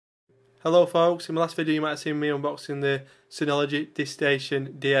Hello folks, in my last video you might have seen me unboxing the Synology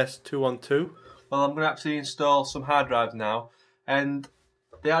Diskstation DS212. Well, I'm going to actually install some hard drives now, and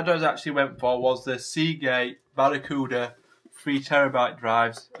the hard drives I actually went for was the Seagate Barracuda 3TB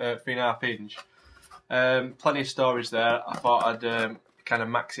drives, 3.5 inch. Plenty of storage there. I thought I'd kind of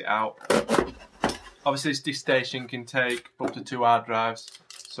max it out. Obviously this Diskstation can take up to 2 hard drives,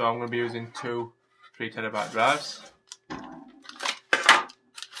 so I'm going to be using 2 3TB drives.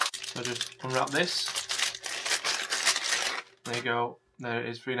 So just unwrap this. There you go. There it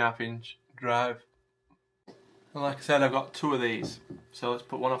is, 3.5 inch drive. And like I said, I've got 2 of these. So let's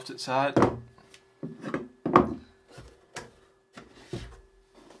put one off to the side.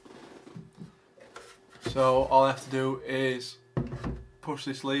 So all I have to do is push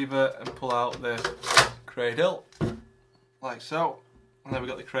this lever and pull out the cradle, like so. And then we've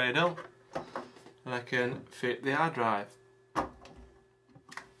got the cradle, and I can fit the hard drive.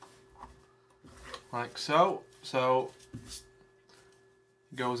 Like so. So it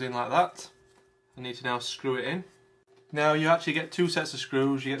goes in like that. I need to now screw it in. Now you actually get 2 sets of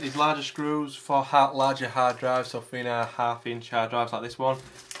screws. You get these larger screws for larger hard drives, so 3.5 inch hard drives like this one,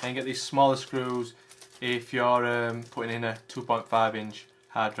 and you get these smaller screws if you're putting in a 2.5 inch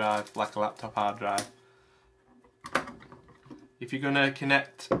hard drive, like a laptop hard drive. If you're going to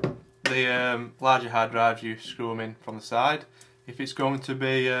connect the larger hard drives, you screw them in from the side. If it's going to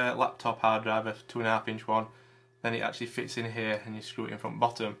be a laptop hard drive, a 2.5 inch one, then it actually fits in here and you screw it in from the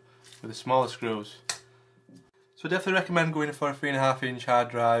bottom with the smaller screws. So I definitely recommend going for a 3.5 inch hard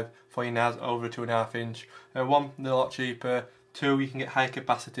drive for your NAS over a 2.5 inch. One, they're a lot cheaper. 2, you can get high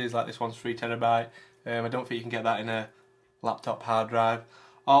capacities like this one's 3TB. I don't think you can get that in a laptop hard drive.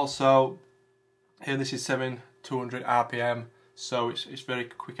 Also, here this is 7200 RPM, so it's very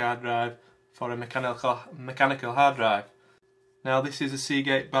quick hard drive for a mechanical hard drive. Now this is a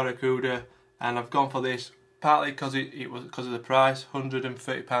Seagate Barracuda, and I've gone for this partly because it was because of the price,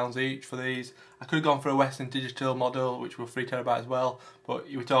 £130 each for these. I could have gone for a Western Digital model, which were 3TB as well, but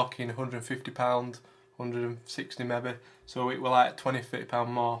you were talking £150, £160 maybe, so it were like £20–30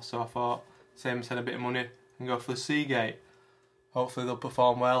 more. So I thought, save myself a bit of money and go for the Seagate. Hopefully they'll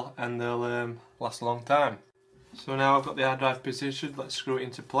perform well and they'll last a long time. So now I've got the hard drive positioned, let's screw it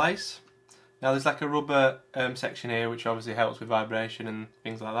into place. Now there's like a rubber section here which obviously helps with vibration and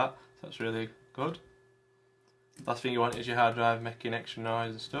things like that, so that's really good. Last thing you want is your hard drive making extra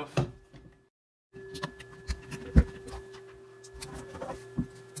noise and stuff.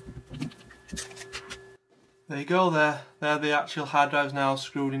 There you go, they're the actual hard drives now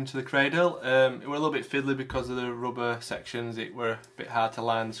screwed into the cradle. It were a little bit fiddly because of the rubber sections, it were a bit hard to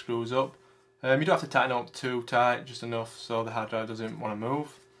line the screws up. You don't have to tighten up too tight, just enough so the hard drive doesn't want to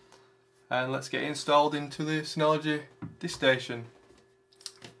move. And let's get it installed into the Synology Diskstation.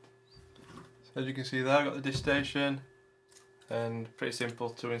 So as you can see there, I've got the Diskstation, and pretty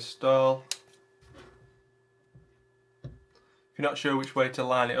simple to install. If you're not sure which way to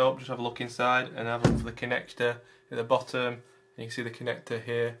line it up, just have a look inside and have a look for the connector at the bottom. You can see the connector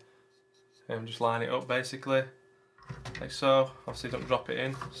here, and just line it up basically, like so. Obviously don't drop it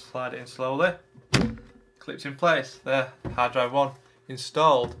in, slide it in slowly. Clips in place. There, hard drive 1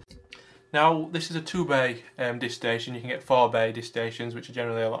 installed. Now this is a 2-bay Diskstation. You can get 4-bay Diskstations, which are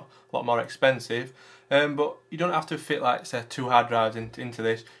generally a lot more expensive, but you don't have to fit like say 2 hard drives into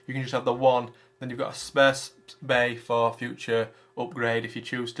this. You can just have the one, then you've got a spare bay for future upgrade if you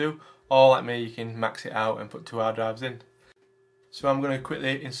choose to, or like me you can max it out and put 2 hard drives in. So I'm going to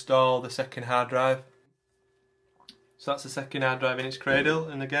quickly install the second hard drive. So that's the second hard drive in its cradle,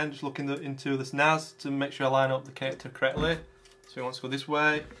 and again just looking into this NAS to make sure I line up the connector correctly. So you want to go this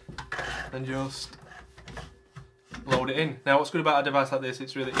way and just load it in. Now what's good about a device like this,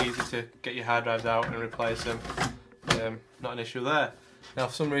 it's really easy to get your hard drives out and replace them. Not an issue there. Now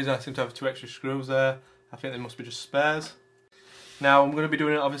for some reason I seem to have 2 extra screws there. I think they must be just spares. Now I'm going to be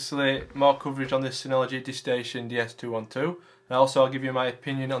doing obviously more coverage on this Synology Diskstation DS212, and also I'll give you my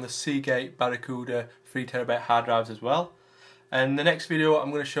opinion on the Seagate Barracuda 3TB hard drives as well. And the next video I'm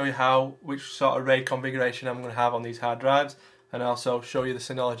going to show you which sort of RAID configuration I'm going to have on these hard drives, and also show you the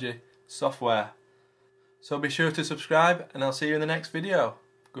Synology software. So be sure to subscribe, and I'll see you in the next video.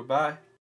 Goodbye.